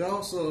that, it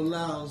also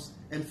allows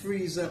and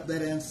frees up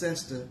that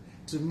ancestor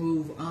to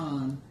move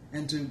on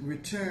and to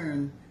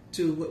return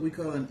to what we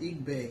call an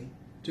Igbe,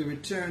 to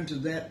return to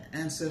that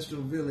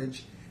ancestral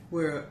village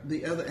where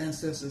the other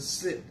ancestors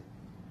sit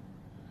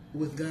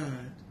with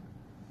God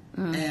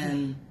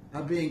and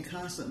are being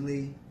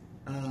constantly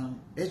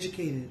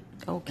educated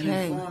Okay.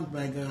 and informed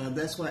by God.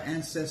 That's why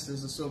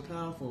ancestors are so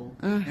powerful,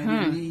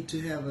 and we need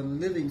to have a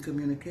living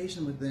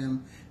communication with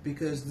them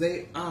because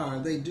they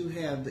do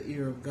have the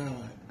ear of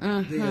God.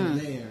 They are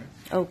there.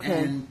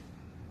 Okay. And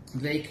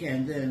they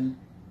can then,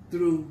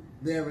 through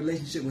their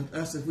relationship with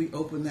us, if we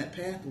open that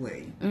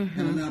pathway and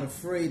are not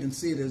afraid and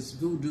see it as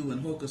voodoo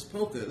and hocus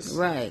pocus,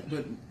 Right.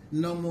 but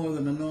no more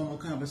than a normal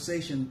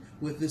conversation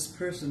with this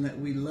person that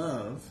we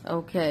love,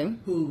 Okay.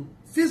 who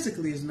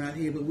physically is not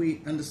here, but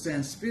we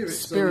understand spirit,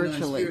 Spiritually.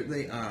 so we know in spirit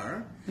they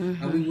are,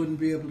 we wouldn't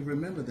be able to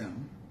remember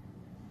them.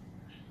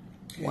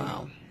 Okay.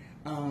 Wow.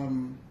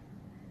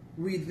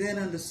 We then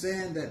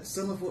understand that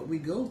some of what we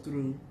go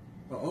through,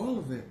 or all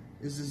of it,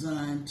 is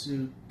designed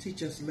to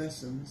teach us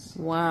lessons,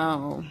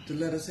 Wow. to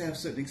let us have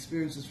certain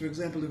experiences. For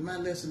example, if my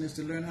lesson is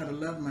to learn how to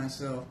love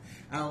myself,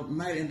 I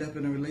might end up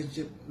in a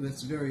relationship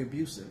that's very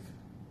abusive.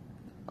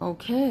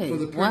 Okay. For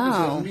the purpose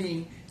Wow. of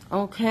me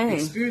Okay.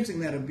 experiencing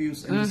that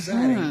abuse and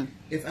deciding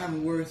if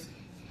I'm worth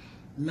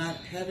not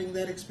having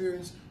that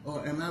experience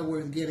or am I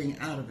worth getting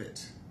out of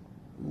it.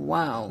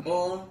 Wow.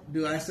 Or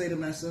do I say to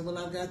myself, well,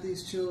 I've got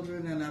these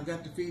children and I've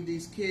got to feed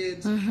these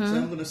kids, so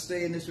I'm going to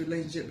stay in this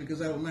relationship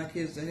because I want my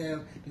kids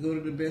to go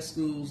to the best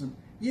schools. And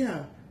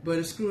yeah, but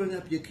it's screwing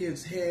up your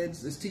kids'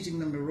 heads. It's teaching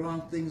them the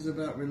wrong things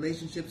about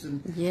relationships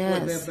and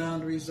what their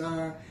boundaries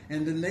are.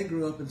 And then they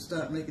grow up and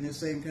start making the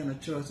same kind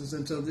of choices.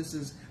 And so this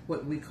is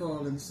what we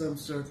call in some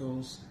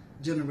circles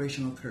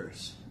generational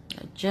curse.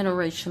 A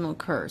generational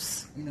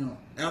curse. You know,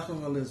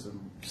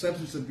 alcoholism,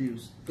 substance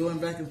abuse, going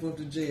back and forth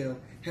to jail,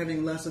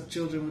 having lots of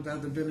children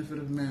without the benefit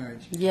of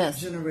marriage.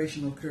 Yes.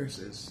 Generational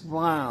curses.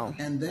 Wow.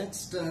 And that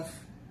stuff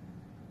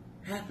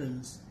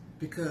happens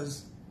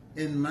because,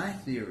 in my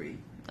theory,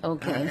 our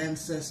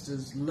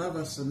ancestors love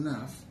us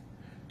enough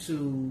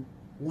to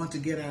want to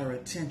get our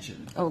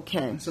attention.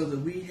 Okay. So that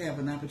we have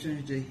an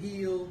opportunity to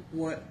heal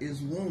what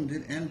is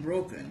wounded and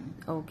broken.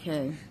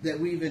 Okay. That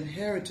we've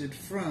inherited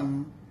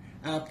from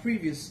our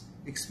previous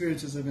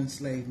experiences of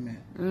enslavement.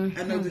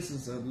 I know this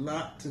is a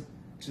lot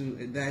to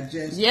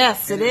digest.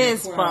 Yes, it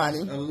is,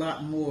 Bonnie. A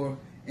lot more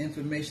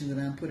information that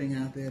I'm putting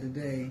out there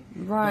today.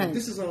 Right. But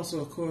this is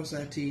also a course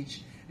I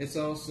teach. It's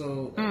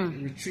also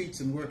retreats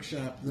and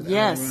workshops that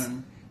I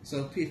run.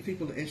 So if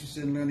people are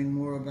interested in learning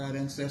more about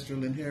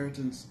ancestral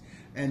inheritance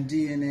and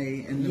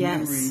DNA and the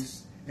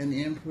memories and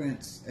the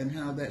imprints and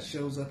how that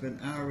shows up in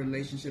our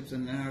relationships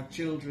and our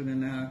children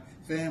and our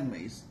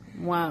families.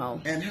 Wow.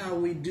 And how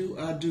we do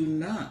or do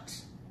not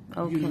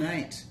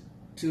unite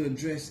to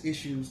address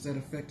issues that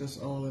affect us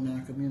all in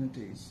our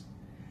communities.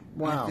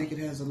 Wow. I think it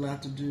has a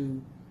lot to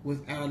do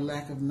with our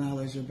lack of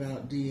knowledge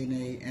about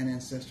DNA and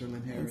ancestral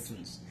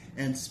inheritance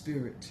and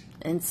spirit.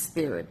 And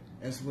spirit.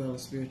 As well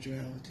as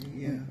spirituality,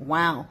 yeah.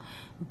 Wow.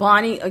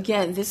 Bonnie,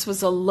 again, this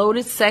was a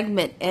loaded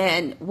segment,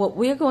 and what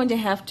we're going to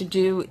have to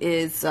do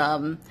is,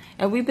 and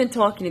we've been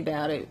talking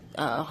about it,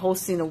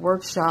 hosting a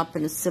workshop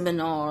and a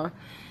seminar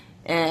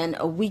and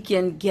a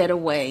weekend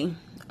getaway,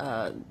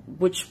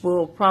 which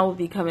will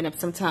probably be coming up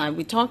sometime.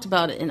 We talked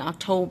about it in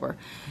October,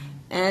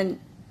 and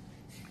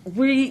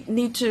we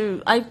need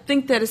to, I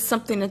think that is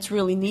something that's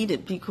really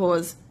needed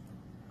because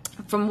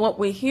from what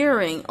we're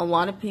hearing, a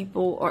lot of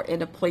people are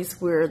in a place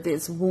where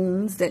there's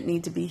wounds that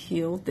need to be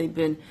healed. They've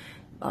been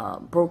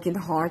broken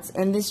hearts,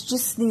 and there's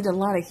just need a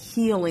lot of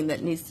healing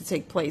that needs to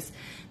take place.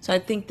 So I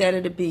think that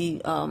it'd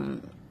be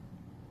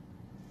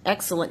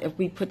excellent if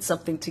we put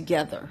something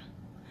together.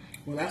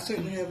 Well, I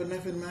certainly have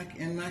enough in my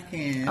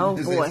can. Oh,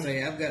 as boy. I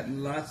say, I've got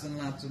lots and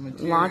lots of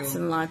material. Lots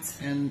and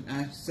lots. And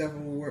I have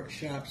several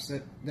workshops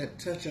that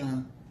touch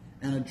on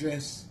and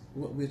address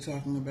what we're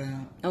talking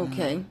about.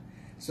 Okay.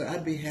 So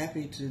I'd be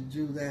happy to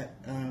do that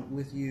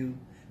with you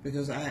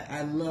because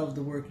I love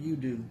the work you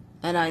do.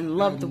 And I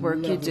love the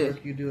work you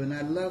do. And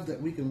I love that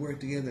we can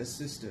work together as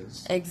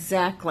sisters.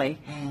 Exactly.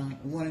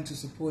 Wanting to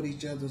support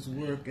each other's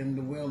work and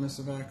the wellness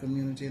of our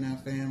community and our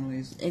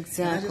families.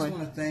 Exactly. And I just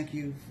want to thank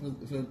you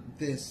for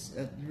this.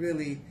 It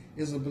really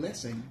is a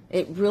blessing.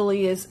 It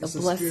really is a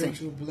blessing. It's a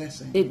spiritual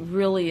blessing. It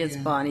really is,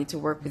 Bonnie, to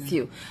work with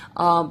you.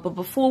 But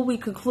before we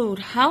conclude,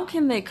 how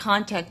can they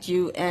contact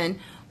you, and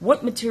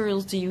what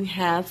materials do you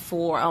have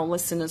for our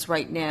listeners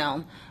right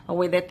now? A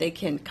way that they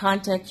can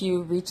contact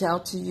you, reach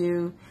out to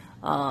you,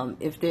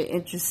 if they're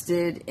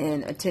interested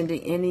in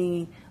attending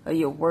any of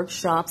your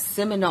workshops,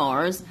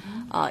 seminars,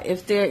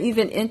 if they're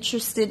even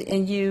interested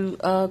in you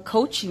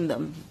coaching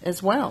them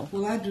as well.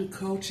 Well, I do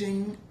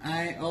coaching.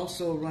 I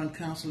also run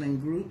counseling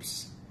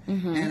groups,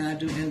 and I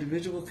do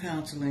individual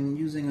counseling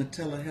using a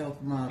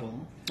telehealth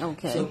model.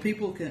 Okay. So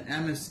people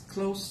I'm as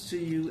close to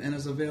you and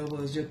as available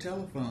as your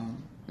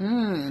telephone,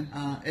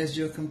 as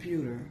your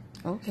computer.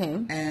 Okay.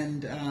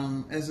 And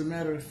as a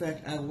matter of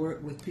fact, I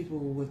work with people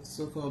with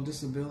so-called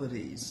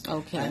disabilities.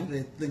 Okay. I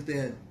think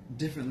they're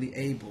differently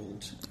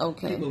abled.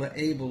 Okay. People are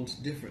abled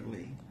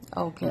differently.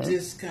 Okay.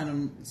 This kind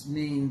of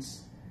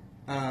means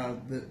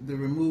the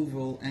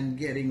removal and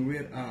getting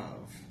rid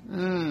of.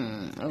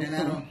 Okay. And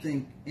I don't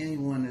think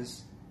anyone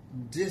is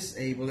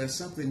disabled. That's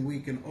something we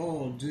can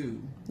all do.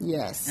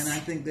 Yes. And I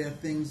think there are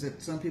things that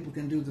some people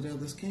can do that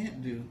others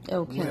can't do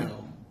well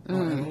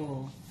or at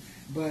all.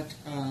 But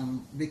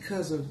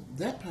because of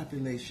that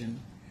population,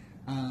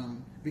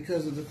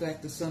 because of the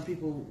fact that some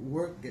people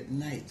work at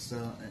nights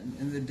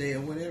in the day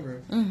or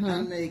whatever,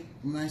 I make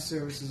my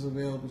services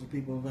available to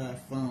people via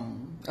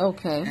phone.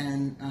 Okay.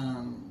 And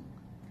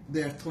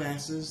there are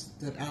classes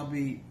that I'll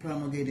be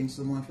promulgating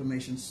some more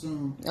information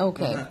soon.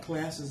 Okay. About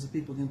classes that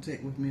people can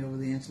take with me over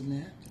the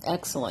internet.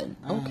 Excellent.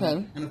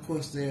 Okay. And of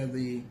course there are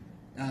the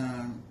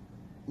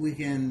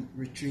weekend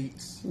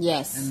retreats.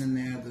 Yes. And then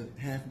there are the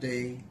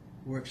half-day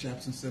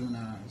workshops and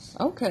seminars.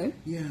 Okay.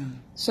 Yeah.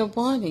 So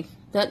Bonnie,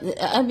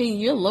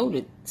 you're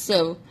loaded.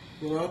 So.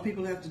 Well, all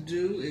people have to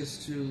do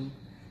is to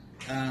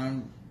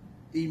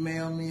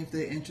email me if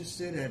they're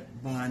interested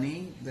at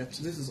Bonnie. This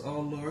is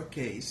all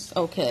lowercase.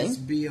 Okay. It's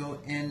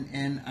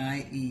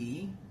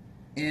BONNIE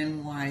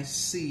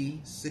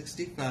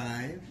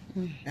NYC65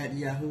 at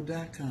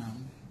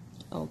yahoo.com.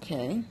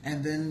 Okay.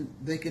 And then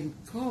they can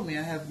call me.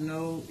 I have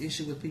no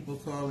issue with people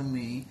calling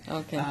me.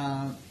 Okay.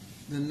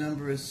 The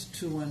number is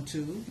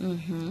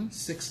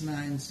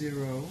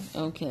 212-690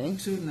 Okay.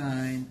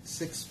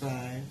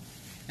 2965.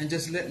 And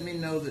just let me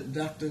know that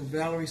Dr.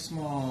 Valerie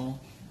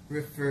Small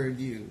referred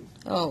you.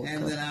 Oh,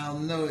 and good. then I'll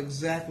know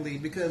exactly,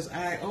 because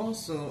I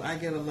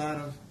get a lot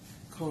of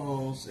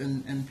calls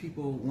and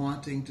people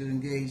wanting to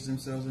engage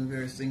themselves in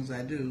various things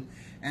I do.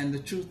 And the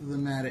truth of the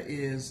matter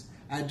is,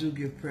 I do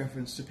give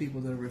preference to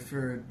people that are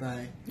referred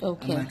by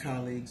my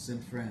colleagues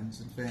and friends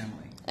and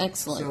family.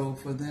 Excellent. So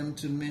for them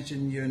to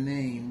mention your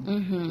name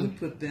would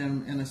put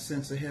them, in a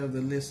sense, ahead of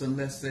the list,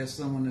 unless there's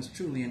someone that's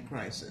truly in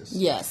crisis.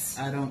 Yes.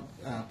 I don't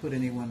put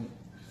anyone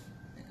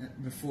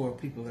before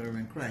people that are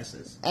in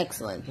crisis.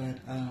 Excellent. But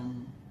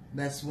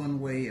that's one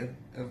way of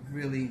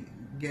really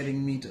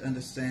getting me to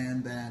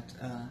understand that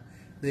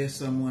there's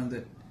someone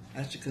that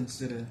I should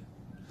consider.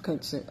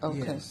 Okay.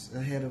 Yes,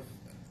 ahead of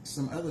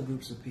some other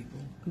groups of people.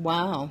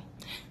 Wow.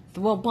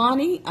 Well,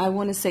 Bonnie, I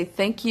want to say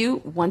thank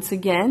you once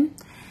again.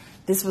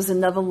 This was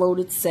another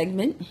loaded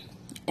segment.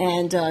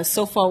 And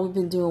so far we've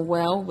been doing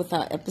well with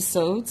our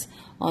episodes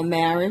on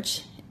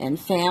marriage and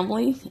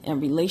family and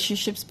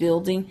relationships,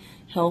 building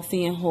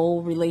healthy and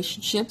whole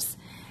relationships.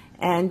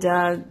 And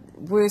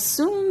we're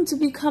soon to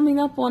be coming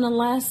up on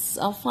our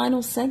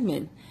final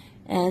segment.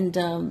 And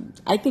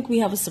I think we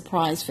have a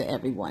surprise for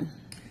everyone.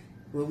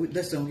 Well,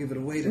 let's don't give it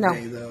away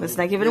today, though. Let's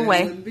not give it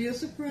away. It wouldn't be a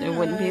surprise. It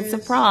wouldn't be a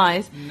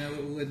surprise. No,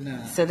 it would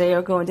not. So they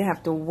are going to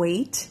have to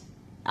wait.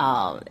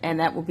 And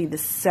that will be the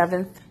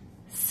 7th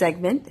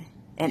segment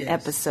and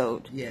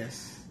episode.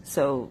 Yes.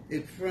 So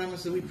we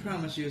promise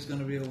you it's going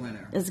to be a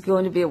winner. It's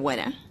going to be a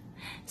winner.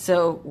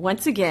 So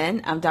once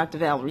again, I'm Dr.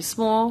 Valerie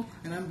Small.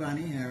 And I'm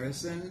Bonnie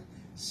Harrison,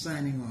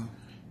 signing off.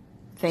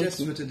 Thank you.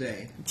 Just for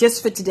today.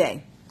 Just for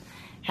today.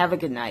 Have a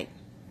good night.